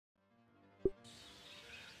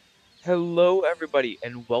Hello, everybody,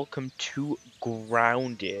 and welcome to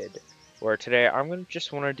Grounded, where today I'm going to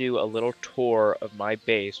just want to do a little tour of my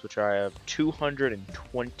base, which I have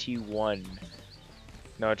 221,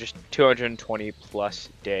 no, just 220 plus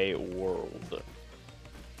day world.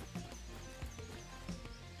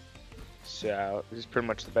 So, this is pretty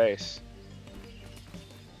much the base.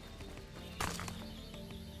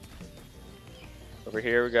 Over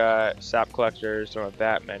here we got sap collectors, don't have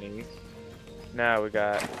that many. Now we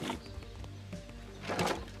got the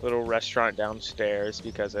little restaurant downstairs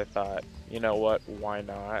because I thought, you know what, why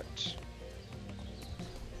not?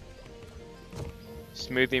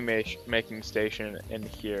 Making station in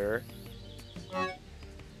here.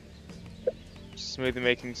 Smoothie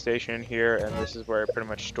making station in here, and this is where I pretty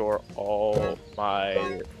much store all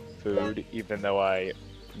my food, even though I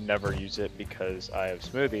never use it because I have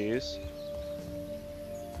smoothies.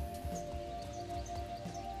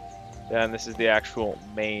 Then this is the actual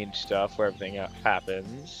main stuff where everything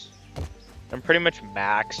happens. I'm pretty much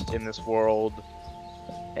maxed in this world,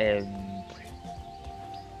 and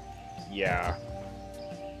yeah.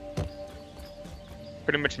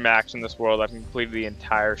 Pretty much maxed in this world. I've completed the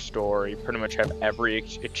entire story, pretty much have every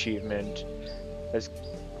achievement, has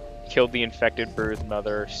killed the infected brood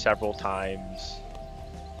mother several times.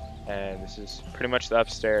 And this is pretty much the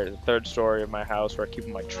upstairs, the third story of my house where I keep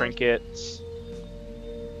my trinkets.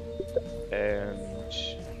 And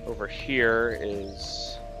over here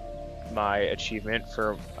is my achievement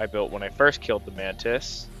for I built when I first killed the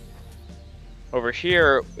mantis. Over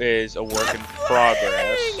here is a work in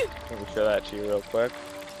progress. Let me show that to you real quick.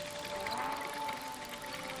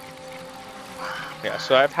 Yeah,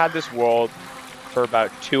 so I've had this world for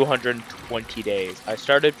about 220 days. I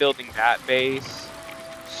started building that base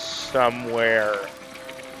somewhere,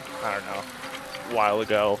 I don't know, a while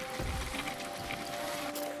ago.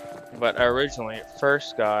 But I originally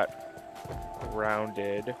first got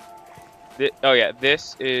grounded. Oh yeah,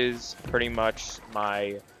 this is pretty much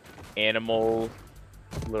my animal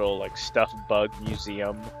little like stuffed bug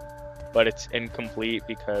museum, but it's incomplete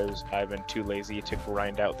because I've been too lazy to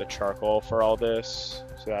grind out the charcoal for all this,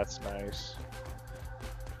 so that's nice.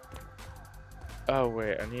 Oh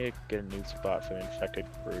wait, I need to get a new spot for the infected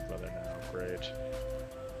brood mother now. Great.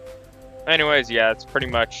 Anyways, yeah, it's pretty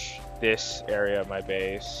much this area of my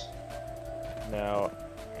base. Now,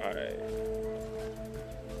 hang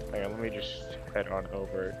on, let me just head on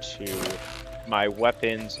over to my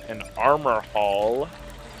weapons and armor hall,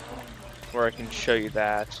 where I can show you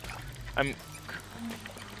that.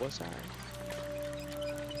 Was I?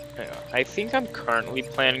 Hang on. I think I'm currently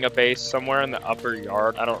planning a base somewhere in the upper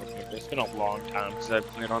yard. I don't remember. It's been a long time since I've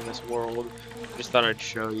played on this world. Just thought I'd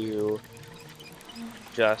show you,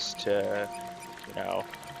 just to, you know,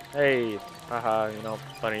 hey, haha, you know,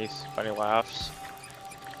 funny laughs,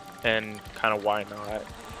 and kind of why not.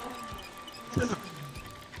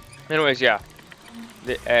 Anyways, yeah,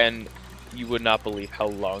 and you would not believe how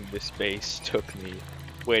long this base took me,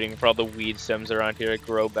 waiting for all the weed stems around here to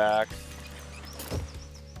grow back.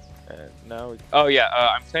 And now, oh yeah,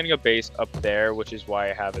 I'm planning a base up there, which is why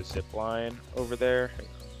I have a zip line over there.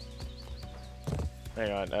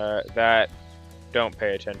 Hang on, that, don't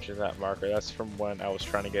pay attention to that marker. That's from when I was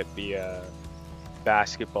trying to get the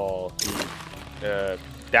basketball,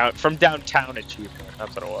 from downtown achievement.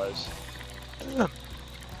 That's what it was.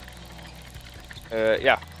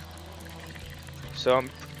 Yeah. So I'm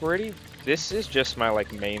pretty. This is just my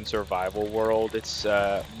like main survival world. It's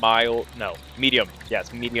medium. Yeah,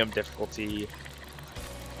 it's medium difficulty.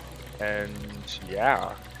 And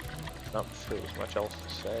yeah, not sure there's much else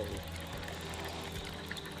to say.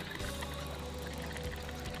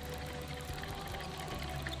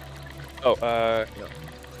 Oh, no.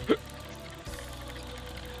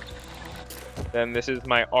 Then this is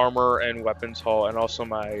my armor and weapons haul, and also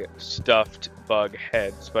my stuffed bug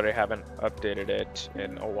heads, but I haven't updated it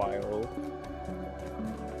in a while.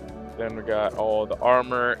 Then we got all the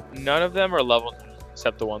armor. None of them are level 9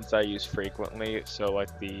 except the ones I use frequently. So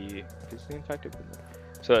like the infected.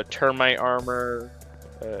 So the termite armor.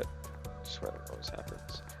 I swear that always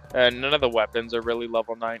happens. And none of the weapons are really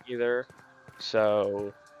level 9 either.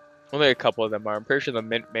 So only a couple of them are. I'm pretty sure the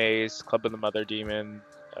mint maze, club of the mother demon.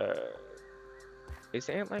 Is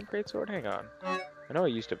the antlion greatsword? Hang on. I know I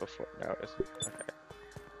used it before. No, it isn't.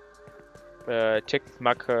 Okay. Tick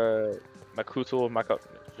Makutul Mako.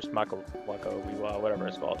 Just Mako Wiwa, whatever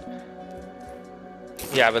it's called.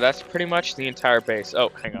 Yeah, but that's pretty much the entire base. Oh,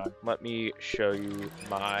 hang on. Let me show you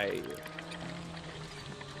my.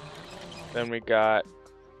 Then we got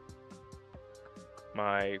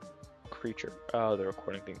my creature. Oh, the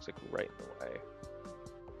recording thing's like right in the way.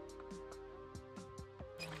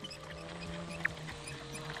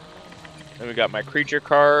 Then we got my creature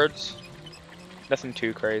cards. Nothing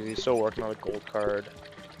too crazy. Still working on a gold card.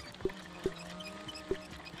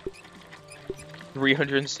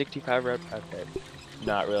 365 red packet.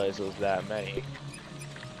 Not realize it was that many.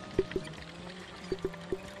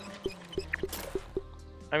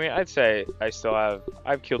 I mean, I'd say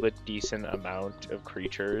I've killed a decent amount of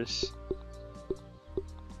creatures.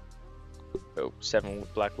 Oh, 7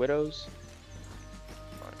 Black Widows.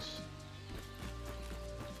 Nice.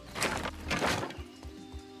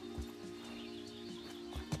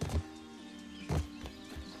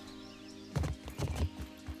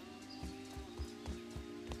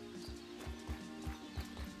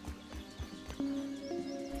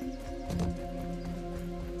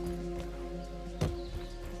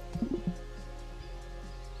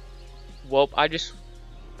 Well,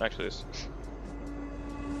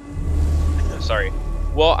 sorry.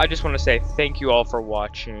 Well, I just want to say thank you all for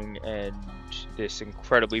watching and this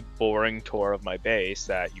incredibly boring tour of my base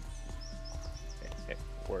that you...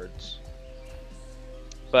 words.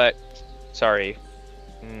 But, sorry.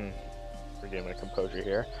 Forgetting my composure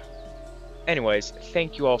here. Anyways,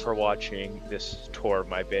 thank you all for watching this tour of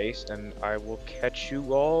my base, and I will catch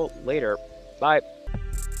you all later. Bye!